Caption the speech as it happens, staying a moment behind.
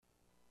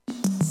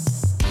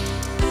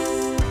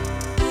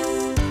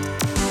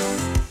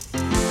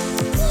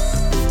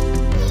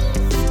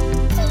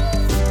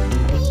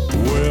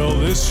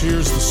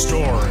here's the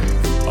story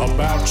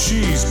about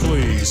Cheeze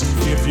Pleeze.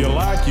 If you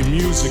like your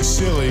music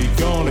silly,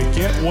 gonna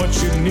get what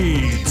you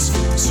need.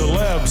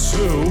 Celebs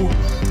who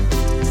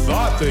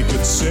thought they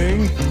could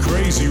sing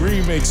crazy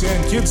remakes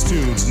and kids'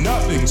 tunes.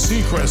 Nothing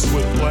Seacrest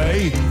would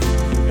play.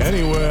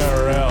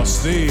 Anywhere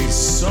else, these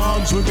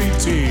songs would be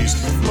teased.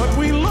 But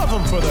we love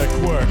them for their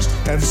quirks,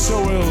 and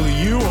so will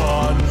you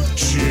on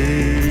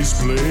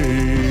Cheeze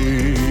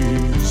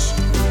Pleeze.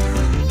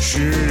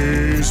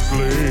 Cheeze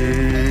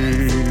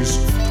Pleeze.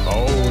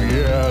 Oh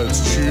yeah,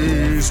 it's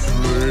Cheeze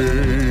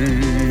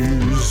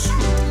Pleeze.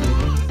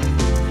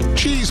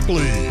 Cheeze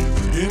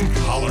Pleeze in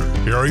color.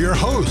 Here are your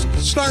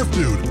hosts, Snarf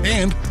Dude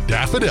and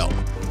Daffodil.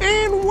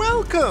 And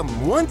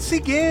welcome once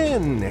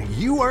again.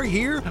 You are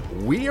here,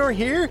 we are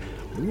here.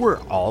 We're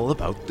all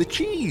about the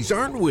cheese,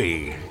 aren't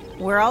we?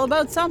 We're all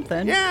about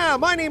something. Yeah,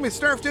 my name is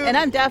Snarf Dude. And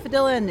I'm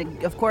Daffodil,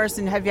 and of course,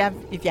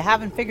 if you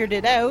haven't figured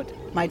it out,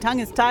 my tongue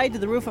is tied to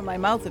the roof of my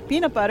mouth with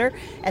peanut butter,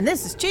 and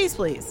this is Cheeze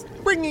Pleeze.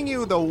 Bringing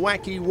you the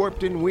wacky,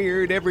 warped, and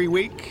weird every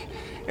week.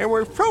 And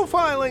we're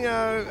profiling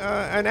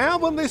an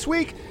album this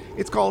week.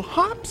 It's called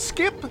Hop,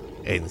 Skip,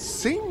 and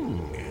Sing.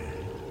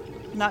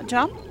 Not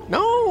Jump?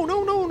 No,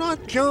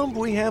 not Jump.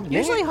 We have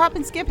Usually Hop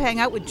and Skip hang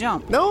out with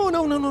Jump. No.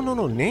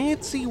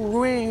 Nancy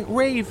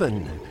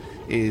Raven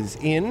is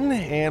in,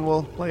 and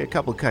we'll play a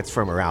couple cuts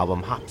from her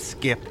album, Hop,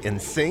 Skip,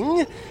 and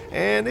Sing.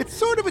 And it's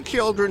sort of a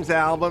children's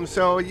album,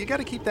 so you got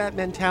to keep that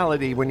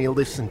mentality when you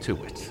listen to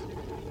it.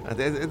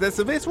 That's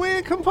the best way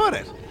I can put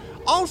it.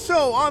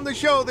 Also on the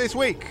show this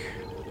week,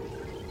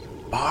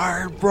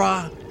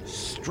 Barbra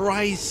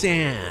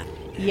Streisand.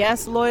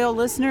 Yes, loyal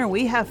listener,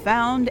 we have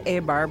found a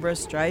Barbra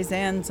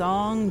Streisand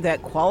song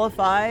that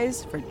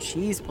qualifies for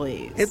Cheeze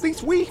Pleeze. At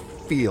least we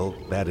feel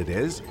that it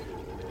is.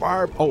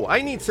 Oh,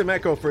 I need some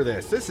echo for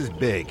this. This is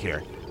big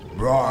here.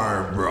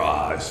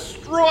 Barbra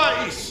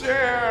Streisand.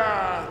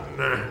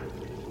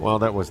 Well,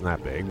 that wasn't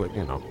that big, but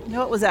you know.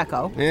 No, it was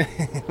echo. Yeah.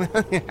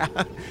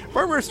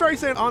 Barbra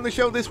Streisand on the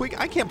show this week.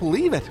 I can't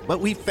believe it, but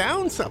we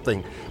found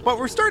something. But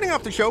we're starting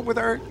off the show with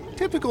our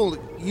typical,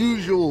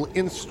 usual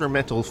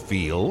instrumental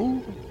feel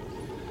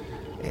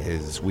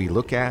as we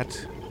look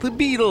at the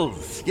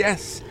Beatles.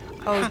 Yes.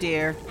 Oh,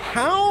 dear.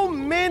 How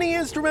many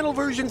instrumental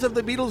versions of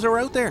the Beatles are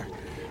out there?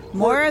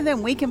 More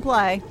than we can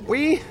play.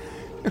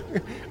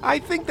 I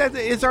think that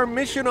is our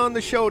mission on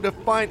the show, to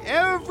find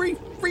every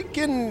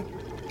freaking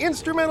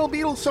instrumental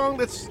Beatles song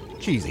that's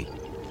cheesy.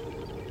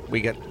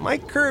 We got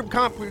Mike Curb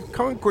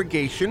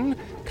Congregation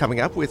coming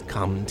up with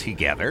Come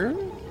Together.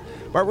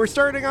 But we're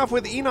starting off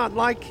with Enoch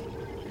Light,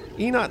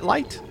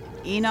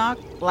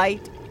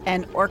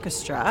 and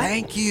Orchestra.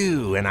 Thank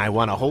you. And I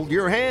want to hold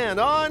your hand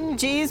on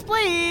Cheeze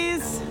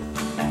Pleeze.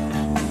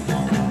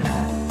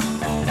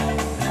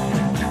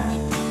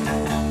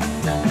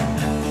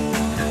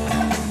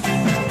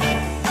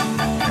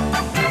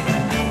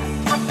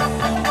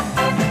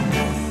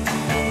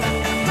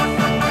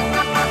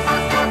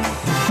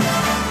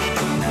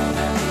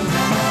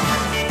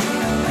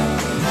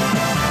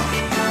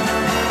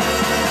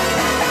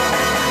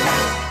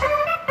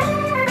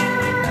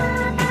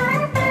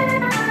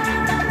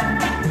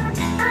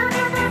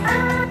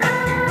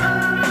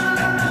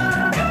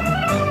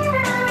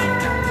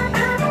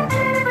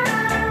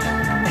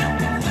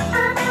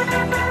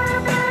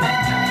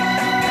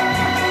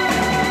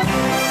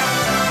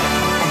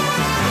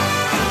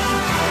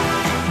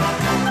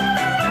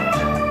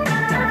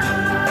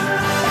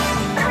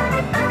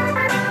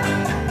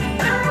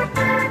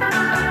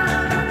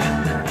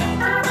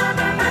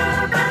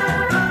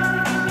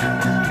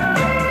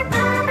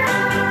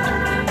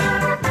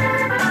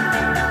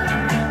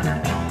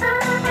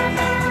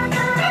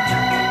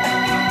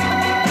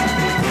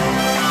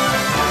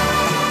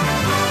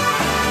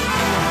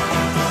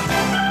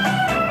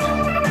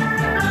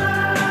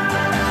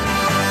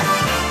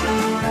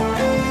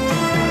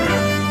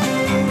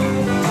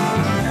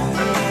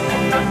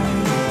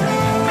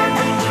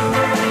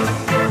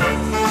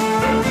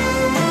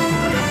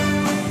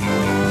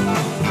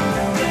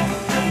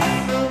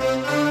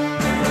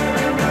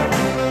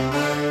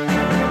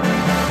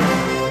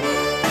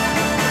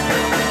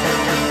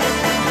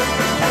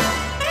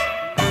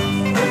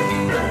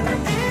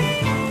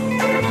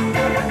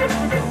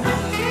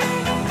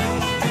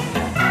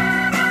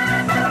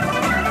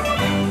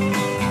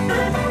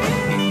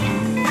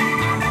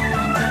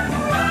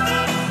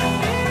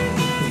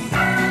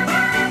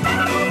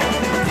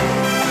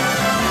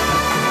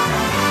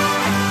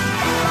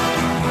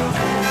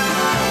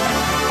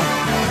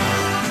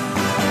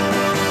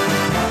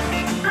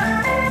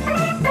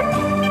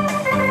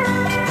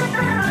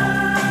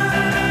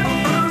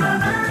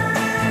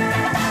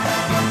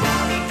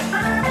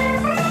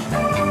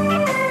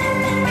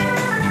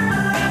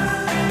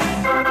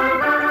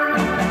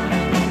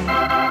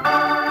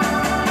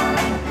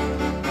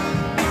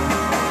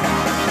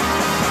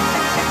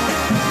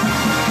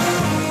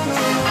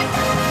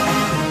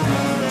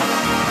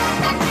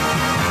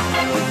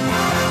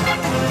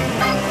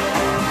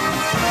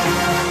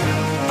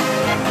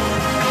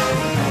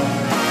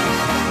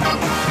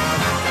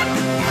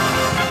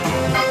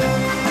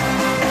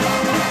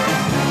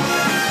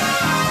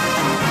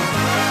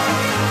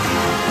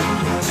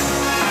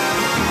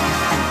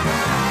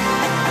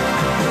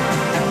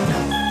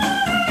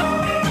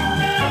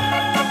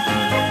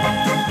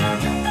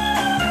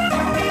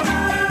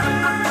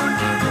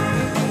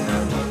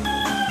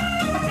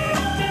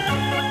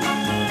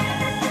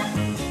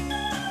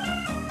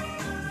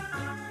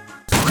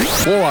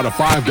 4 out of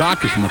 5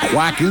 doctors from the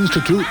Quack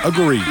Institute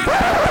agree.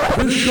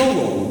 This show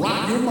will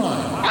rock your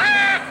mind.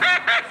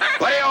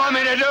 What do you want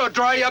me to do,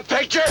 draw you a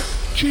picture?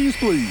 Cheeze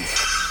Pleeze.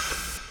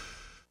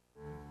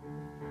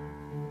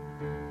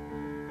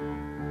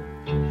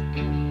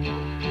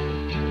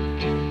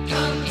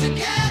 Come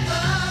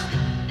together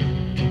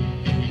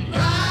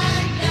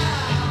right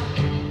now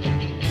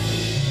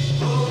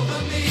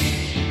over me.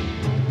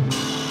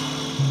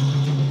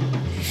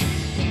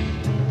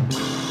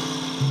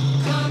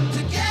 Come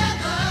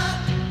together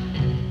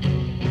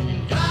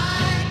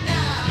right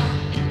now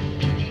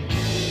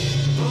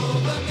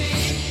over me.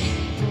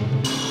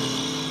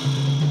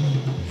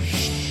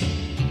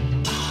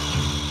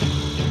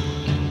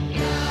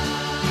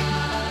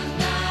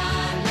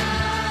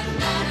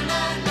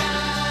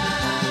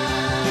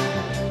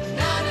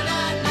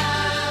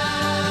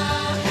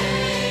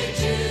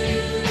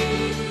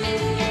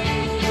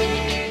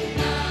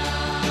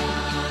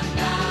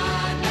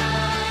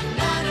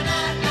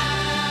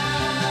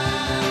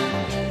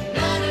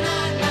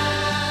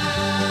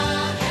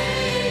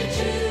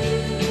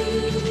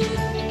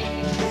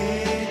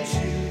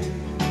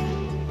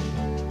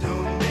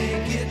 Don't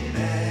make it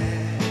bad.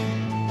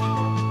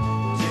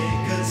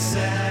 Take a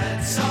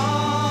sad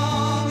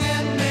song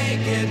and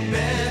make it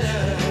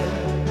better.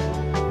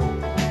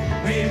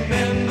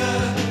 Remember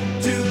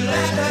to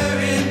let her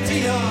into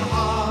your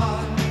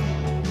heart.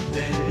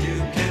 Then you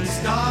can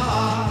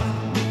start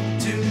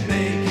to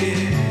make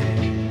it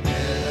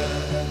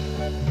better.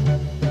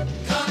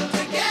 Come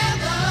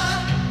together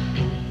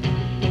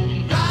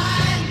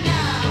right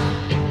now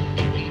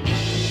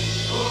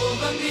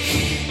over me.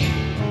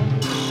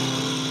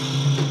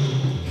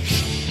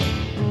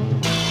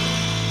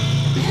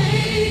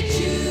 Hey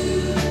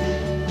Jude,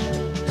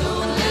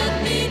 don't let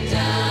me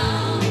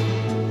down.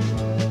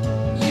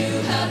 You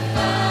have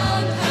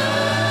found her,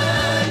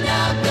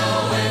 now go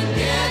and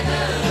get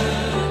her.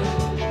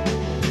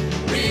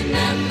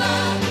 Remember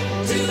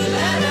to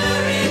let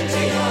her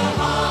into your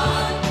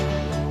heart.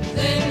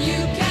 Then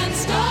you can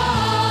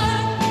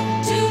start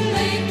to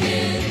make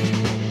it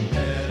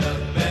better,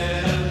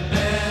 better,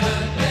 better,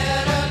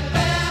 better,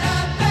 better,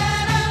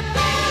 better,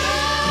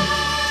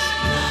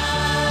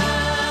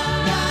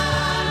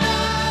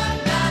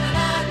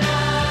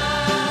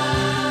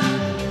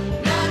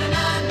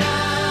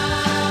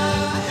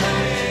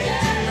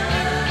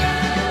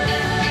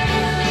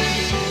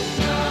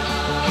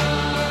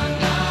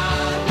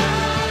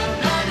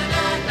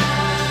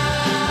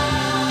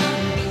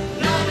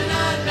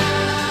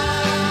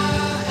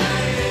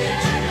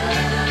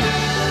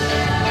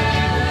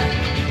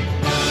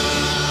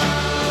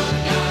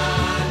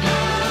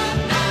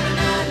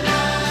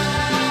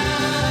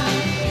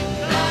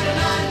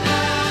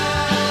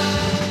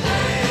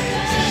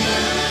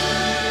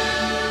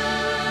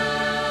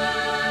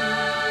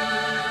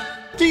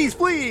 Cheeze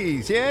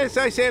Pleeze. Yes,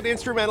 I said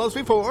instrumentals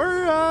before.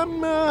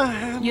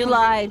 You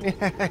lied.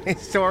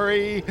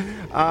 Sorry.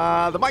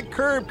 The Mike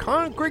Curb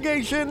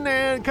congregation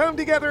and come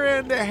together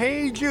and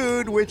Hey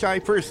Jude, which I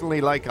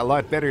personally like a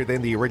lot better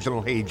than the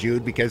original Hey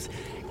Jude because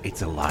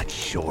it's a lot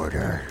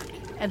shorter.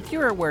 And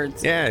fewer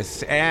words.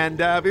 Yes, and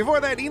before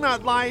that,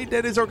 Enoch lied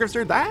at his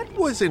orchestra. That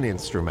was an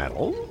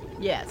instrumental.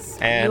 Yes.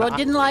 And You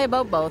didn't lie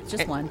about both,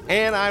 just one.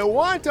 And I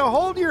want to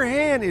hold your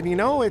hand. And you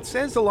know, it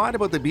says a lot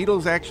about the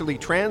Beatles actually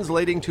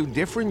translating to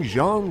different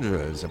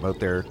genres, about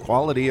their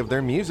quality of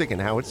their music and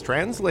how it's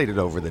translated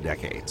over the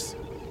decades.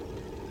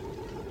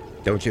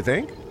 Don't you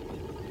think?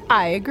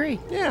 I agree.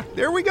 Yeah,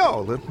 there we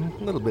go.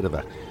 A little bit of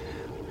a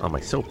on my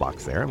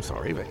soapbox there. I'm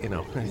sorry, but you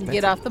know.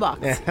 Get off the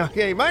box.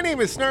 Okay, my name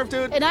is Snarf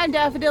Dude. And I'm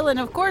Daffodil, and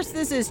of course,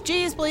 this is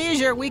Cheeze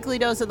Pleeze, your weekly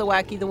dose of the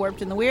wacky, the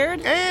warped, and the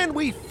weird. And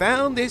we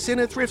found this in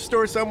a thrift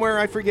store somewhere.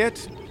 I forget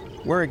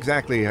where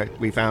exactly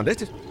we found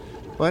it.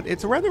 But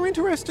it's a rather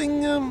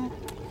interesting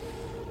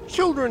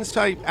children's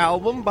type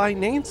album by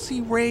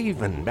Nancy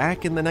Raven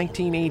back in the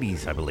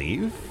 1980s, I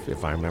believe,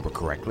 if I remember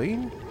correctly.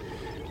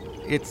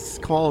 It's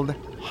called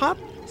Hop,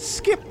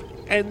 Skip,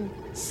 and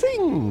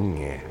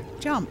Sing.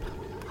 Jump.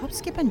 Hop,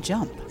 skip, and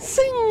jump.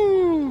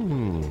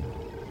 Sing!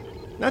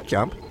 Not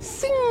jump.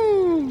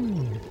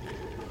 Sing!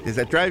 Does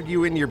that drive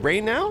you in your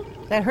brain now?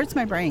 That hurts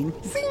my brain.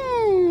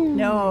 Sing!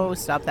 No,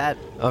 stop that.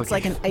 Okay. It's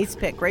like an ice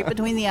pick right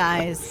between the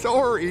eyes.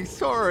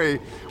 Sorry.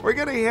 We're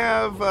going to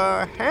have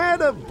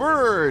Had a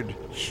Bird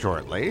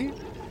shortly.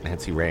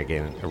 Nancy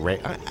Reagan.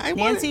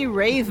 Nancy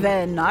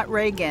Raven, not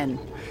Reagan.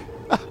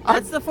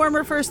 That's the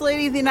former First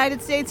Lady of the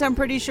United States. I'm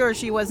pretty sure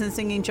she wasn't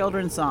singing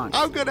children's songs.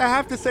 I'm going to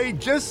have to say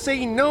just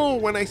say no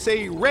when I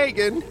say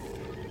Reagan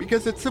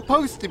because it's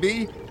supposed to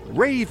be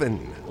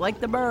Raven. Like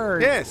the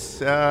bird. Yes,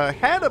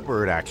 Had a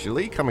Bird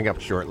actually coming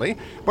up shortly.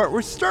 But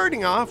we're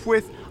starting off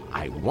with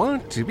I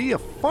Want to Be a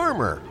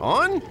Farmer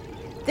on...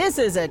 This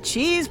is a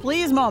Cheeze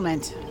Pleeze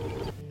moment.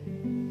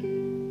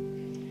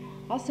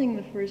 I'll sing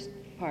the first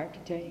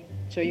part to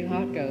show you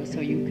how it goes so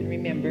you can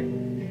remember.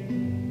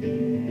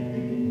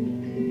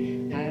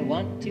 I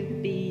want to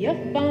be a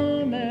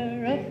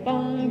farmer, a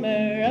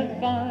farmer, a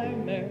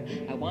farmer.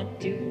 I want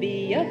to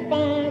be a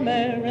farmer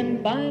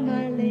and by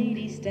my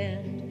lady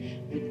stand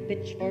with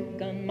pitchfork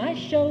on my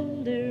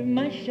shoulder,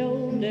 my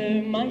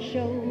shoulder, my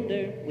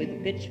shoulder, with a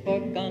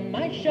pitchfork on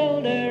my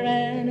shoulder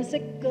and a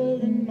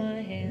sickle in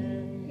my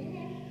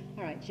hand.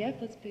 All right, Jeff,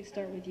 let's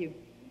start with you.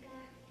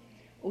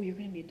 Oh, you're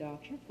going to be a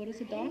doctor? What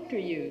does a doctor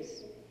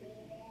use?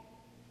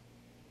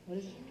 What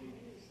is?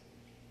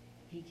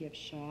 He gives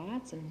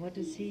shots, and what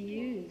does he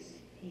use?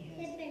 He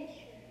has.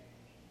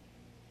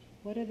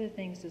 What other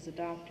things does a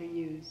doctor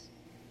use?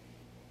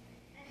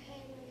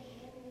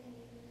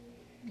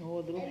 Oh,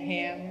 a little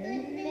hammer.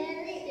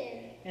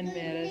 And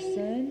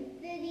medicine.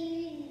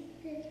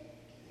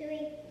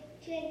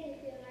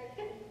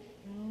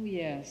 Oh,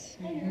 yes.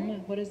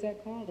 What is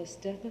that called? A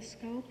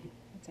stethoscope?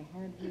 That's a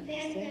hard word to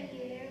say.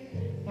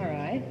 All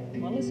right.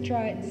 Well, let's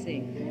try it and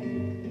see.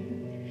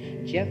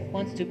 Jeff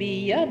wants to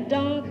be a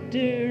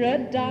doctor, a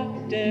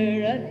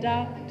doctor, a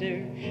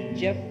doctor.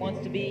 Jeff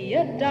wants to be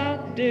a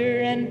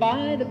doctor and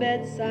by the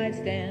bedside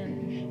stand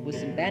with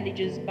some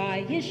bandages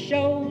by his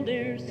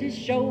shoulders, his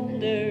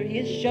shoulder,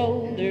 his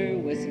shoulder,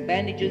 with some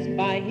bandages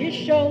by his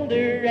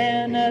shoulder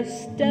and a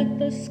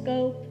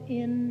stethoscope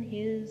in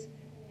his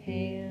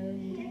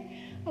hand.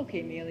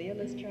 Okay, Amelia,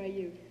 let's try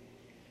you.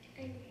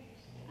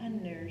 A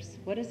nurse.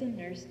 What does a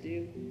nurse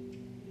do?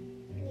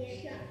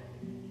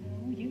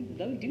 Oh, you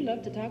do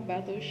love to talk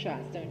about those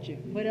shots, don't you?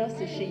 What else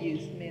does she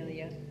use,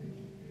 Amelia?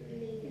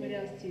 What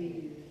else do you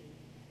use?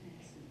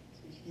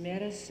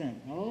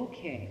 Medicine.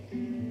 Okay.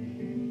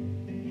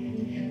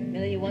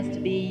 Amelia wants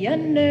to be a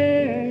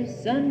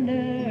nurse, a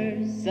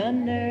nurse, a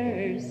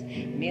nurse.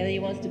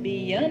 Amelia wants to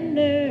be a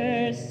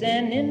nurse,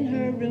 and in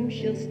her room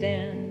she'll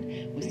stand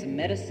with some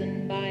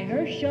medicine by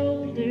her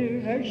shoulder,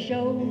 her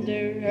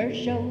shoulder, her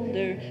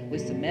shoulder,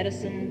 with some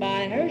medicine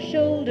by her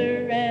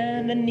shoulder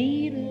and a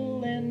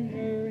needle in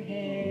her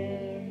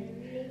hand.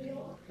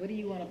 What do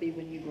you want to be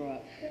when you grow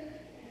up?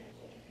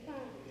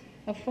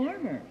 A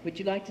farmer. Would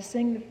you like to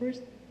sing the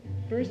first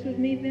verse with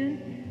me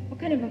then? What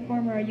kind of a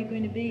farmer are you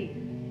going to be?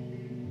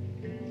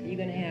 Are you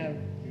going to have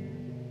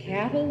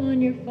cattle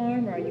on your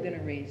farm, or are you going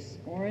to raise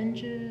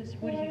oranges?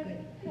 What are you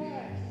going to?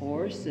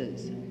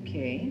 Horses.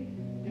 Okay.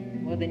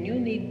 Well, then you'll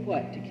need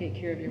what to take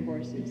care of your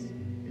horses?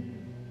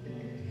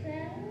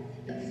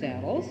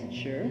 Saddles,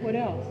 sure. What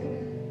else?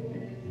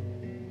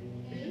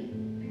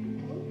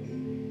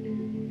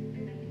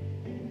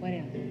 What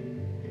else? A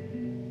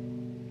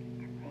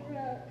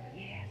rope.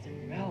 Yes, a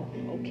rope.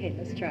 Okay,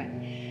 let's try it.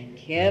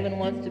 Kevin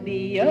wants to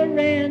be a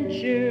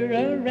rancher,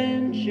 a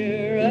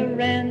rancher, a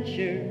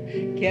rancher.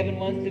 Kevin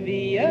wants to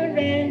be a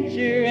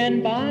rancher,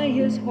 and by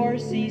his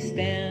horsey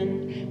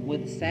stand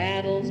with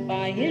saddles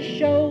by his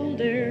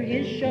shoulder,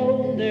 his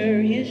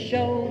shoulder, his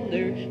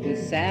shoulder, with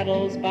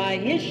saddles by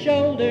his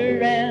shoulder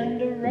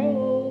and a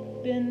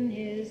rope in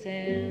his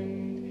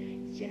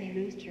hand. It's Jenny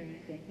Lou's turn,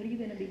 I think. What are you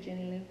going to be,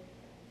 Jenny Lou?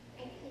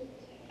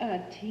 A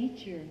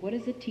teacher. What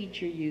does a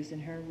teacher use in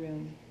her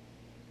room?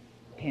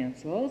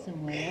 Pencils,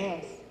 and what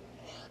else?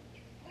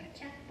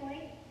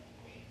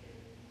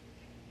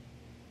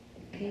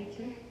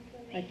 Teacher?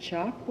 A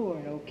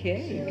chalkboard.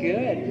 Okay,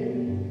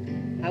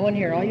 good. I want to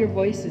hear all your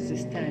voices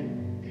this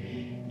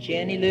time.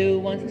 Jenny Lou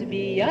wants to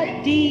be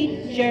a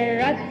teacher,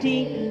 a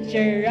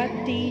teacher, a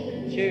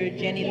teacher.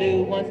 Jenny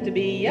Lou wants to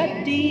be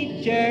a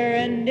teacher,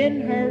 and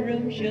in her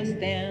room she'll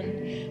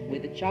stand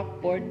with a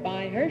chalkboard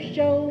by her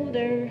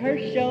shoulder, her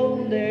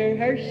shoulder,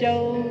 her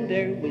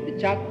shoulder, with a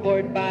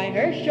chalkboard by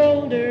her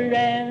shoulder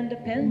and a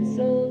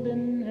pencil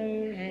in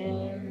her hand.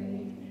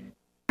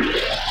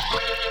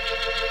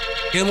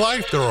 In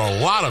life, there are a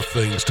lot of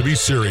things to be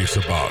serious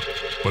about.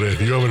 But if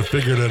you haven't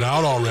figured it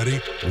out already,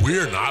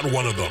 we're not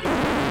one of them.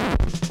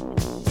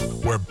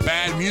 Where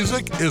bad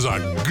music is a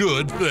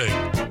good thing.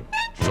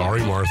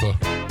 Sorry, Martha.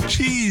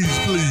 Cheeze,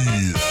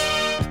 please.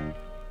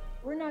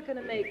 We're not going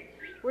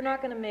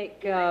to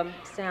make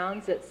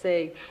sounds that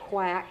say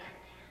quack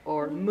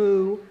or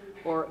moo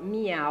or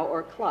meow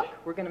or cluck.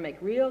 We're going to make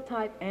real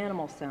type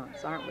animal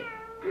sounds, aren't we?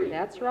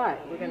 That's right.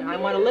 I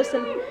want to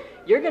listen.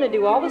 You're going to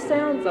do all the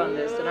sounds on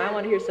this, and I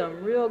want to hear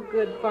some real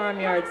good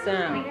farmyard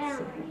sounds.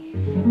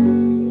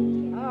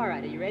 All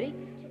right, are you ready?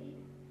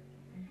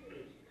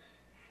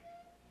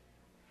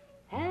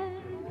 And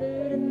the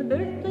bird and the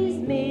bird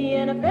pleased me,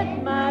 and I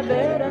fed my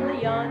bird on the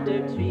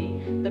yonder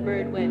tree. The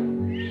bird went.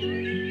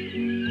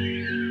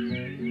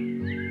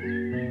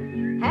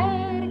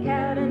 Had a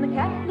cat and the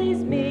cat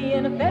pleased me,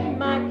 and I fed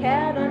my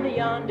cat on the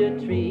yonder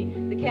tree.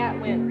 The cat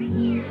went.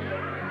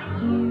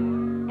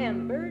 And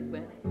the bird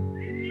went.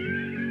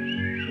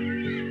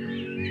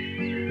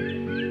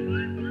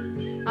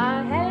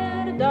 I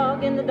had a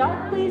dog and the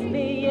dog pleased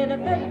me, and I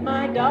fed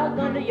my dog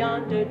under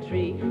yonder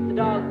tree. The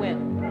dog went.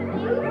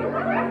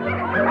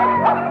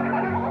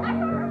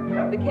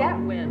 The cat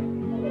went.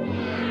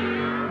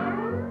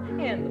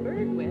 And the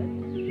bird went.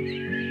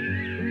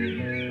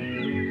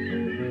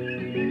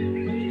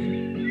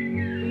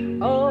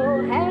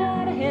 Oh,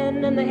 had a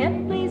hen and the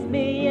hen pleased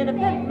me, and I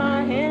fed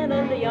my hen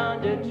under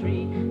yonder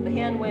tree. The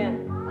hen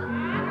went.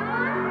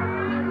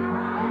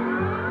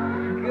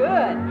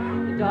 Good.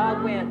 The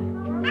dog went.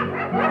 The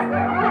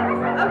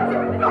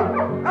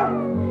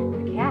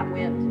cat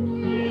went.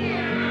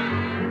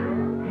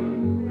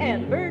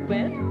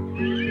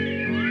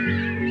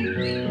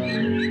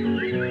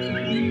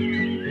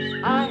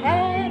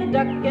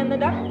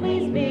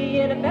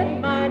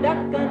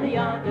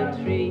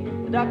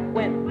 The duck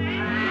went.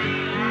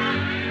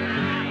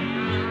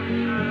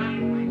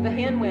 The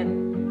hen went.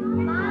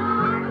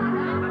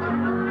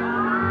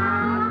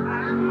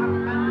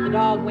 The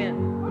dog went.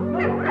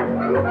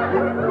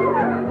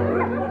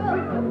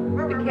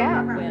 The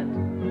cat went.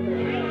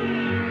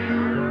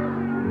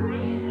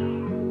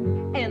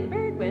 And the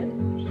bird went.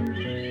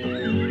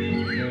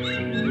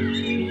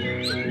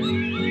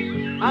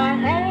 I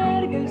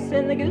had a goose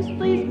and the goose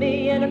pleased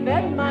me, and I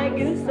fed my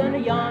goose under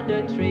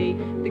yonder tree.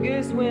 The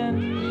goose went.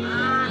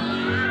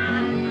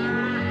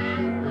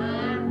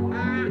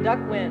 The duck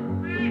went.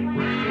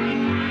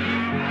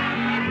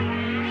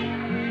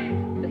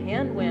 The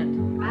hen went.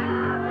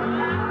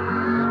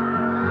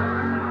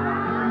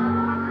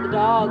 The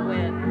dog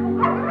went.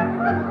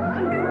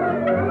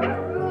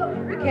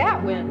 The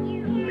cat went.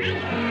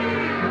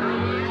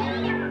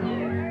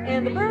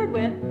 And the bird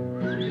went.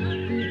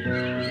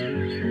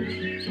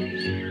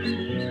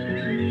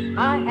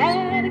 I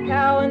had a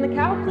cow and the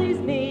cow pleased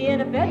me,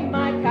 and I fed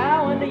my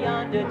cow under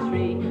yonder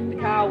tree. The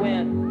cow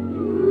went.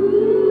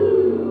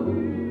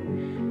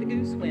 The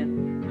goose went.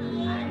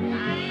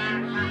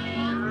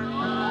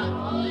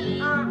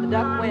 The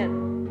duck went.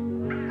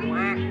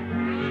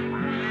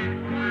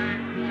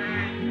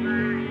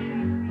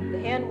 The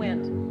hen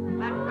went.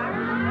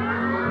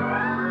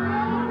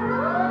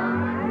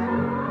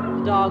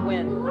 The dog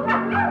went.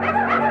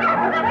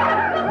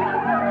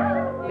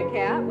 The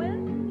cat went.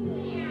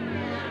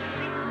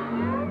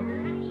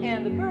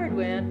 And the bird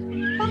went.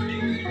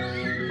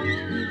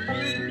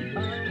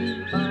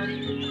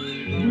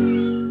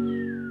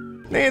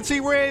 Nancy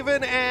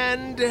Raven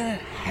and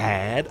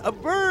had a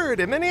bird,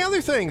 and many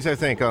other things, I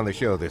think, on the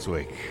show this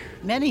week.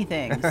 Many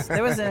things.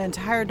 There was an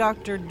entire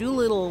Dr.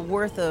 Dolittle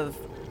worth of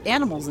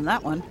animals in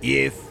that one.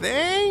 You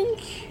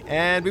think?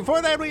 And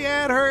before that, we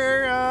had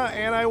her,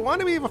 and I want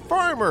to be a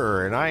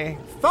farmer. And I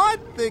thought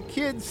the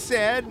kids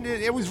said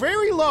it was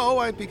very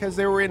low because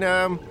they were in,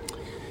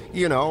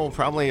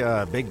 probably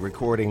a big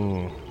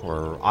recording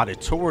or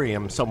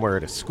auditorium somewhere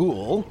at a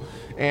school.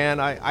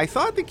 And I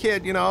thought the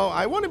kid,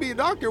 I want to be a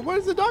doctor. What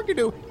does the doctor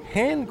do?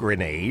 Hand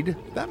grenade?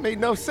 That made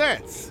no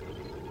sense.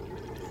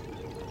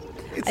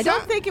 I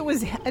don't think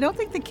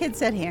the kid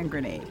said hand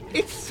grenade.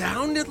 It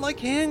sounded like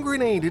hand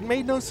grenade. It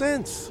made no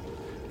sense.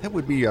 That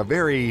would be a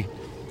very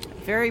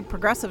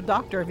progressive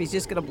doctor if he's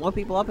just going to blow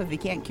people up if he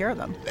can't cure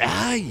them.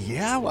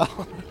 Yeah,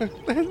 well,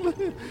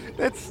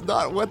 that's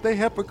not what the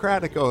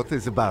Hippocratic Oath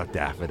is about,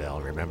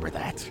 Daffodil. Remember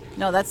that?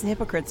 No, that's the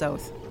hypocrite's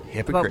oath.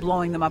 About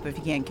blowing them up if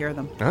you can't cure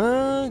them.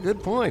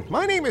 Good point.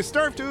 My name is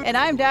Snarf, dude. And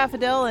I'm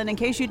Daffodil, and in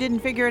case you didn't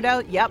figure it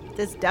out, yep,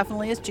 this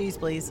definitely is Cheeze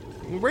Pleeze.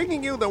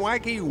 Bringing you the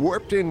wacky,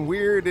 warped, and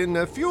weird, and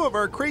a few of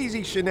our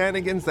crazy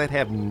shenanigans that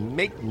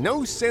make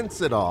no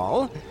sense at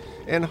all,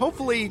 and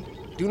hopefully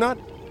do not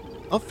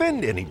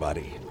offend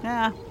anybody.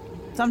 Yeah,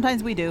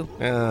 sometimes we do.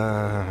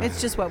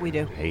 It's just what we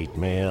do. Hate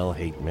mail.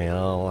 I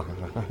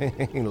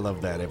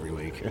love that every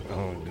week.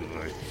 Oh,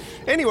 God.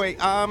 Anyway,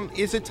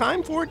 is it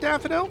time for it,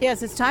 Daffodil?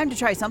 Yes, it's time to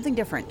try something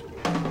different.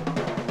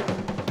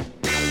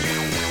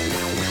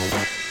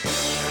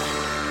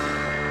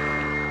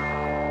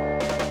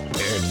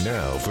 And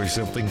now for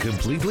something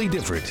completely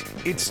different.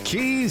 It's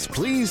Cheeze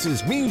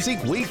Pleaze's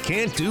music we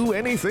can't do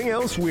anything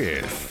else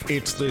with.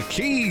 It's the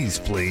Cheeze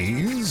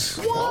Pleeze.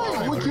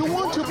 Why would you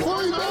want to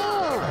play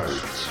that?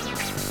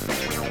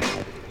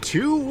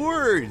 2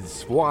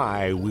 words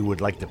why we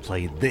would like to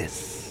play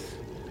this.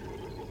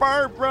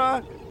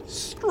 Barbra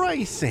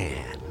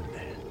Streisand.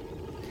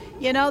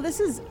 This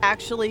is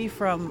actually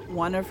from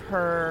one of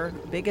her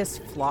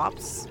biggest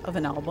flops of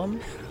an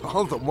album.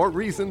 All the more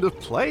reason to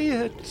play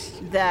it.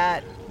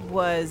 That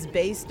was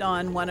based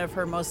on one of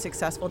her most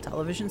successful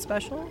television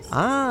specials.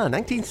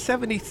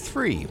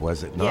 1973,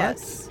 was it not?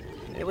 Yes.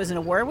 It was an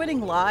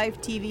award-winning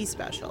live TV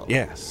special.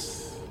 Yes.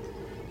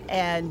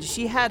 And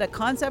she had a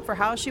concept for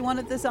how she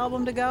wanted this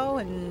album to go,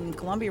 and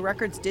Columbia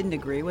Records didn't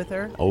agree with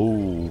her.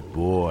 Oh,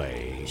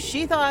 boy.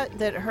 She thought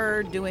that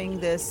her doing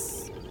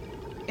this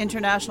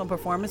international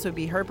performance would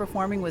be her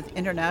performing with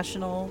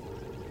international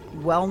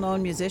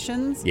well-known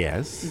musicians.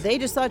 Yes. They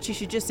just thought she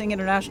should just sing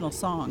international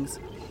songs.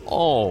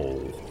 Oh,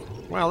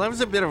 well, that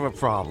was a bit of a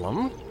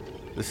problem,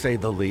 to say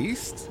the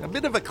least. A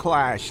bit of a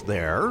clash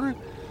there.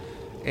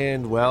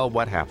 And, well,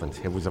 what happened?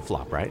 It was a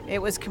flop, right?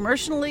 It was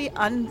commercially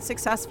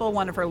unsuccessful,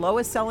 one of her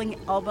lowest-selling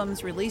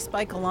albums released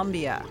by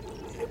Columbia.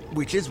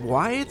 Which is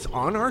why it's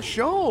on our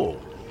show.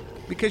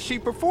 Because she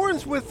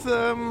performs with,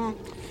 I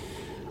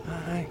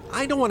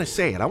don't want to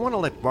say it. I want to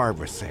let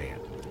Barbara say it.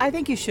 I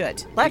think you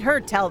should. Let her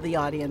tell the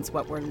audience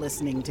what we're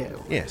listening to.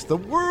 Yes, The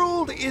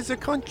World is a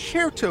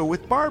Concerto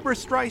with Barbra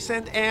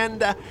Streisand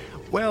and,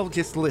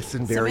 just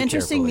listen very carefully. Some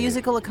interesting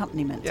musical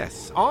accompaniment.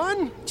 Yes.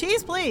 On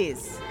Cheeze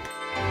Pleeze.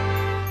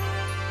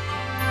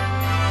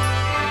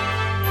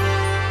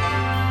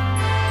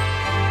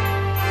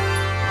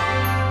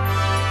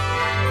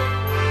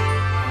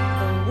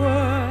 The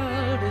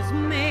world is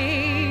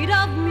made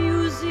of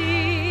music,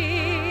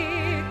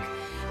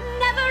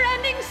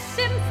 never-ending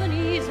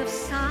symphonies of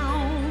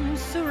sound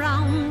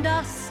surround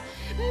us.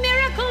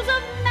 Miracles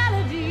of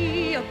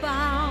melody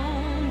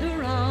abound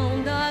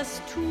around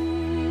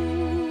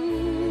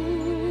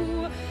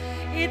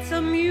It's a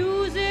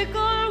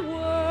musical world.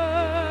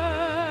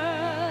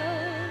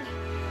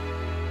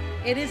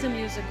 It is a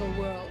musical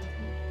world.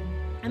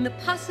 And the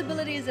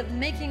possibilities of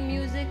making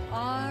music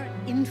are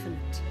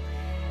infinite.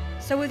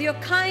 So with your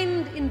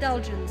kind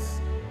indulgence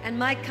and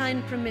my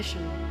kind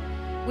permission,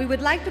 we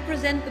would like to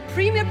present the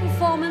premiere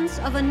performance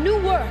of a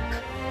new work,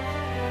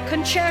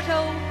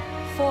 Concerto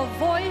for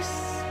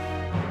Voice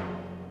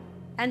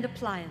and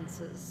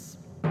Appliances.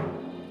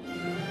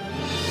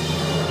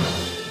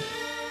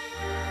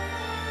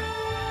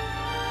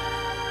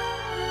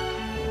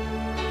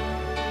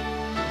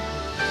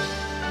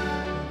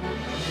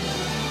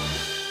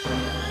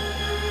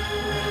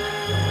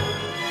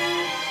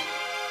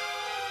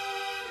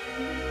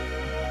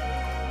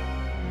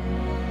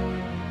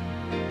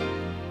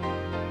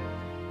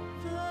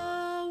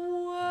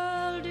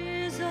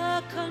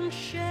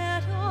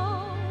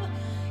 Concerto.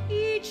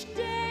 Each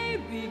day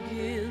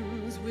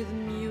begins with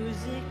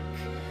music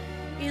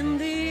in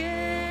the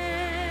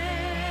air.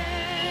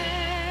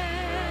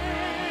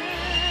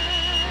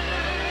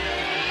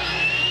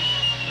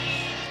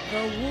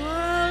 The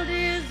world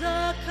is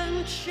a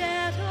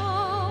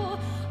concerto.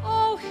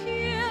 Oh,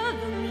 hear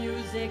the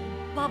music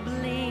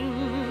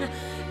bubbling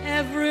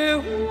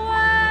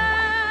everywhere.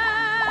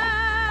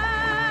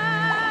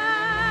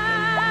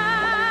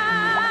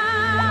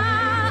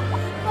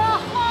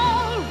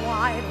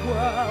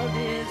 World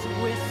is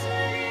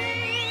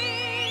whistling,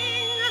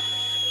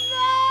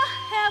 the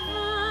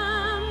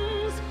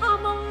heavens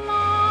hum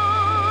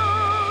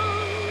along,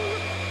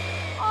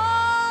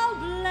 all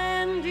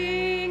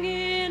blending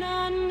in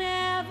a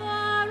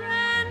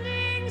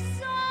never-ending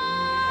song.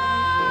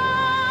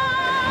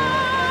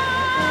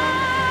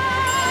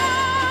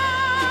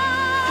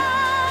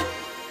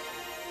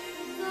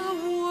 The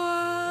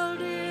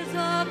world is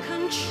a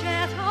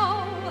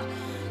concerto,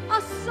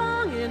 a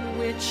song in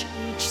which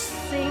each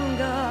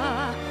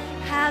singer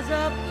has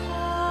a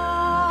part,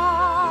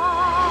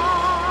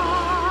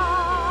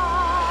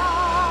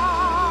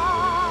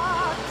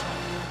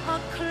 a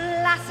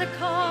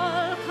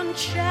classical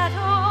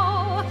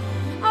concerto,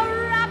 a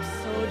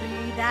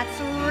rhapsody that's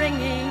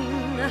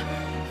ringing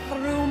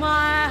through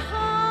my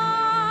heart.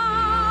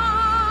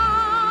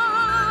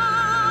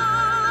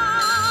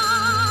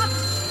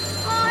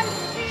 I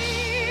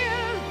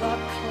feel the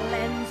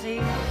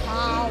cleansing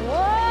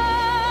power.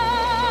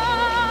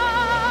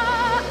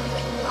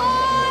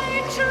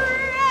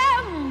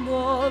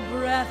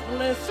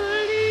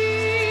 Breathlessly,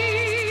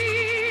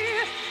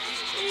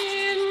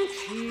 in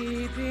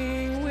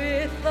keeping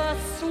with the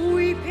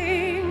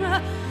sweeping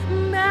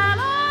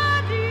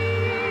melody.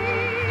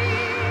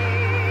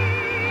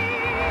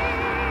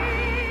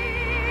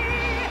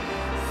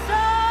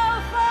 So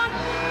for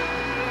me,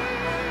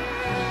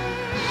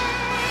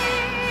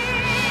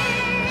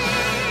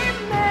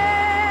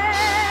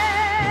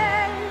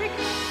 make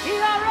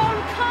your own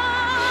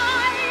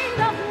kind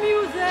of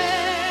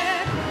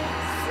music.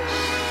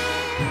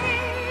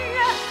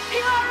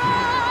 Your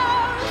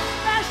own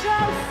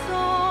special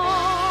song.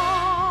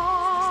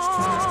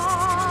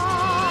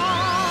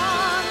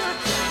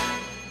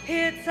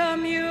 It's a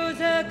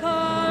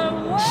musical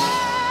world.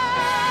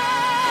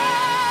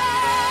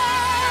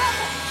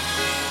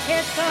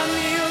 It's a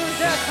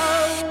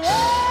musical world.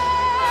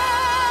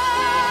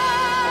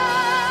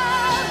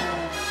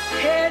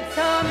 It's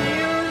a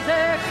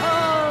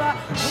musical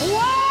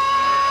world.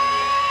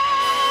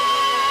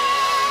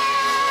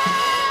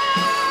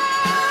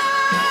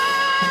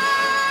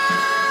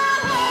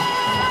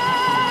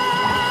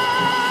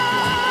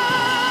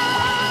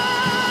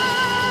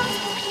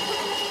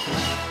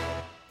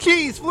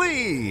 Cheeze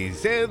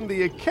Pleeze! And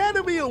the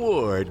Academy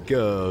Award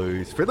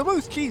goes for the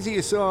most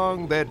cheesiest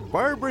song that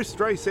Barbra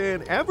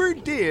Streisand ever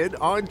did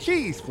on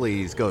Cheeze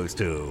Pleeze goes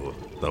to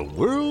The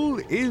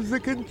World is a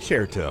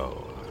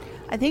Concerto.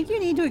 I think you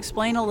need to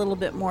explain a little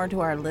bit more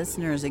to our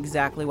listeners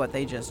exactly what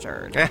they just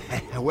heard.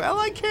 Well,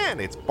 I can.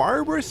 It's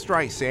Barbra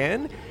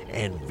Streisand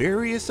and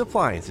various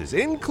appliances,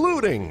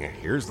 including,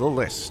 here's the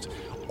list,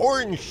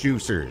 orange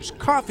juicers,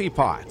 coffee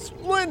pots,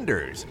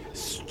 blenders,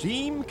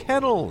 steam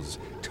kettles,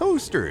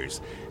 toasters,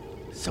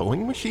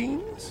 sewing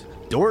machines,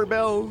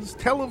 doorbells,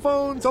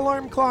 telephones,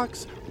 alarm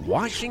clocks,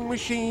 washing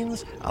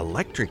machines,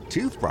 electric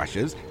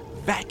toothbrushes,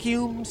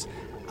 vacuums,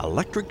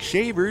 electric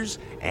shavers,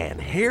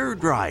 and hair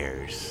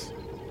dryers.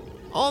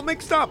 All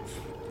mixed up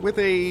with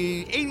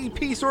a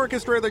 80-piece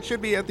orchestra that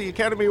should be at the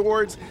Academy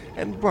Awards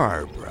and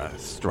Barbra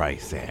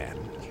Streisand.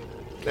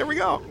 There we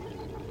go.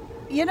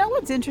 You know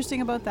what's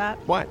interesting about that?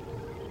 What?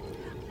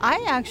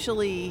 I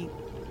actually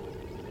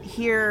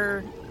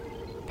hear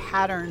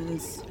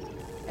patterns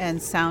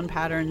and sound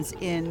patterns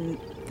in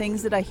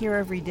things that I hear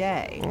every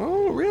day.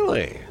 Oh,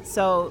 really?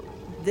 So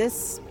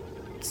this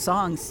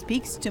song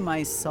speaks to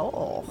my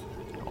soul.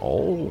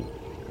 Oh,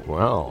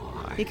 well.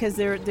 Because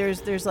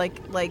there's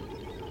like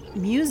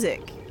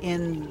music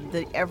in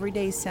the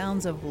everyday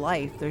sounds of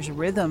life. There's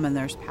rhythm and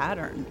there's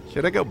pattern.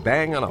 Should I go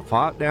bang on a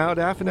pot now,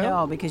 Daffodil?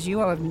 No, because you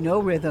have no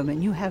rhythm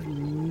and you have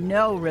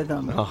no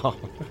rhythm. Oh,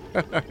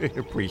 I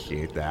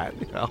appreciate that.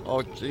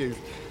 Oh, jeez.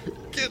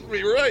 Get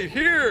me right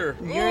here.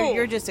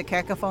 You're just a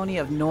cacophony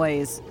of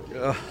noise.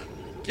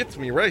 Gets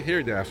me right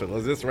here, Daffodil.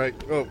 Is this right?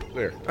 Oh,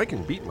 there. I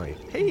can beat my...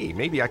 Hey,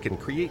 maybe I can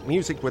create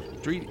music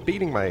with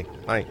beating my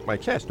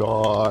chest.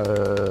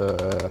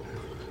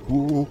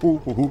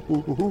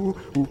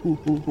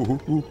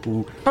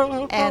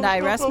 And I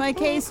rest my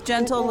case,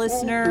 gentle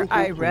listener.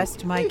 I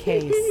rest my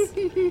case.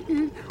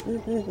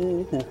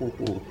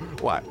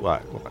 What?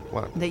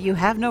 That you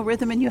have no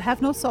rhythm and you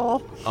have no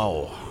soul.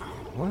 Oh,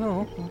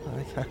 well,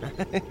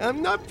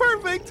 I'm not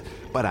perfect,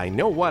 but I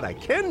know what I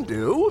can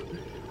do.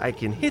 I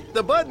can hit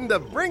the button to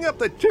bring up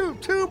the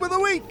tube of the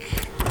week.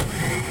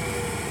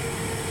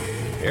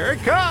 Here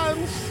it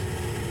comes.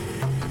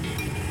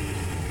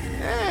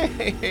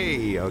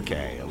 Hey,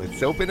 okay,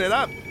 let's open it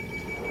up.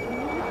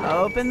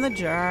 Open the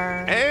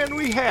jar. And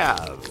we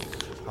have,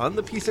 on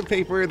the piece of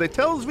paper that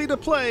tells me to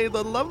play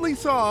the lovely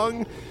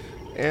song,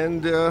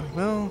 and,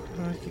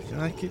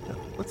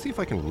 let's see if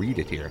I can read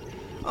it here.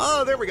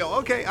 Oh, there we go.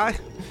 Okay, I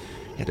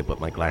had to put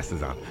my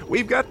glasses on.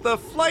 We've got The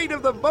Flight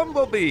of the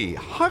Bumblebee,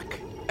 Huck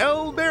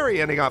L.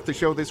 Berry ending off the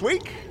show this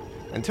week.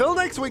 Until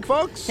next week,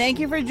 folks. Thank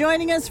you for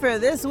joining us for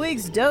this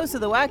week's dose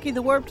of the wacky,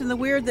 the warped, and the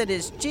weird that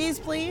is Cheeze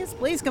Pleeze.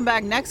 Please come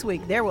back next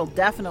week. There will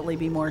definitely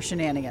be more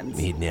shenanigans.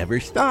 It never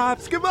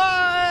stops.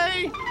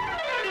 Goodbye!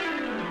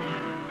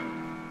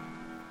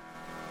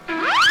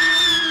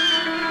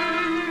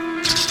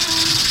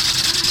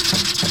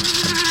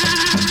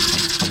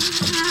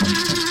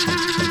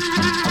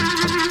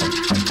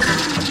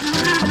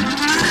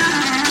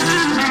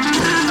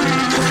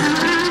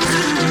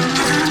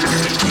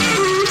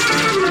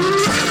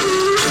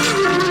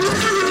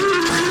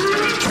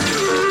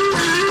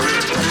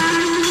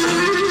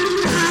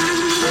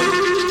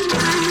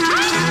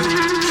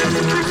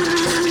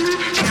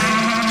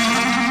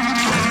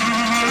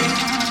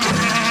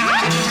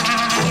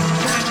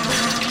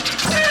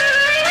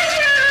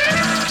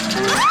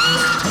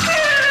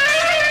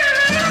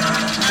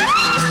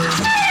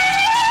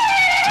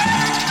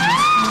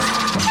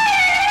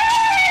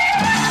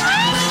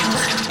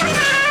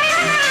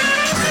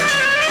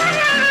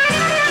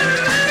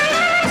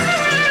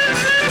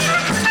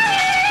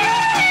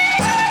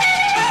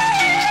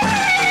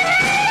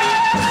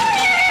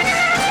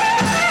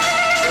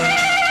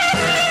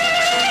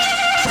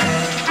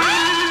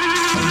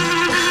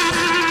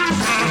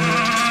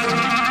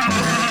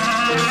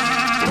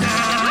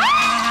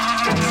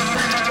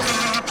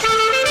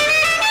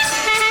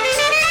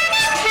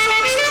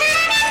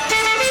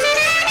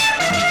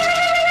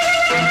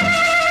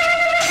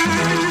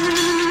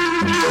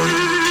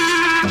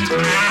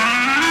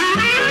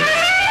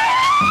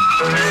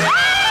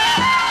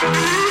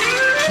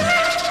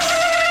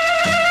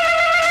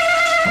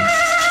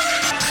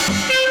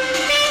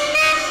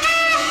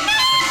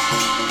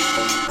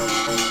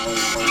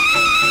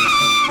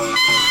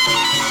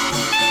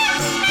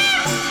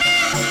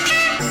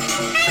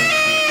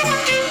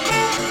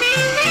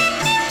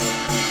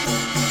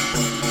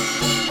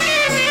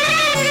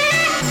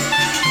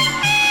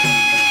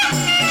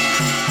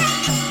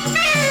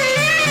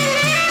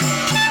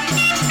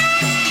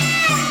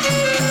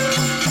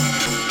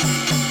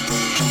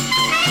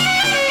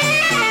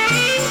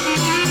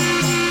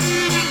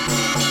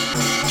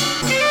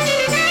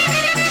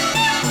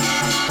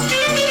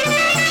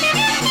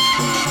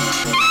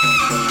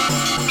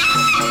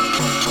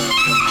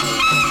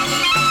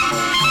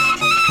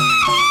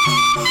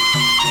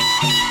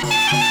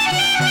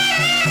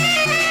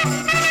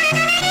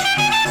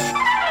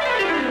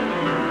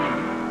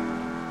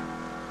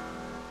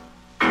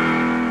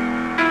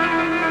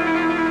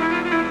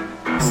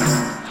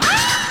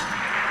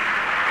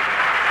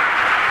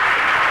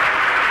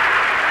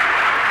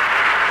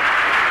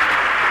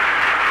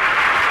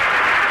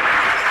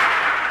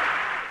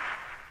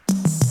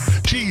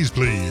 Cheeze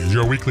Pleeze,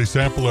 your weekly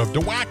sample of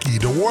the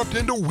wacky, the warped,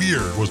 and the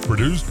weird, was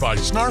produced by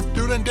Snarf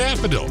Dude and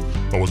Daffodil,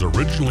 but was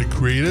originally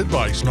created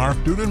by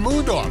Snarf Dude and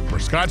Moondog for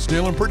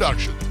Scottsdale and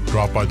Production.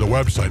 Drop by the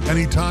website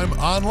anytime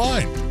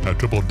online at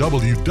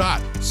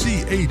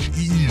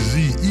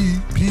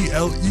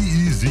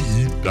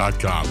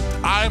www.cheezepleeze.com.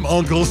 I'm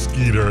Uncle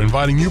Skeeter,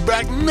 inviting you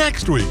back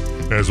next week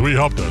as we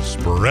help to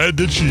spread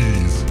the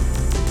cheese.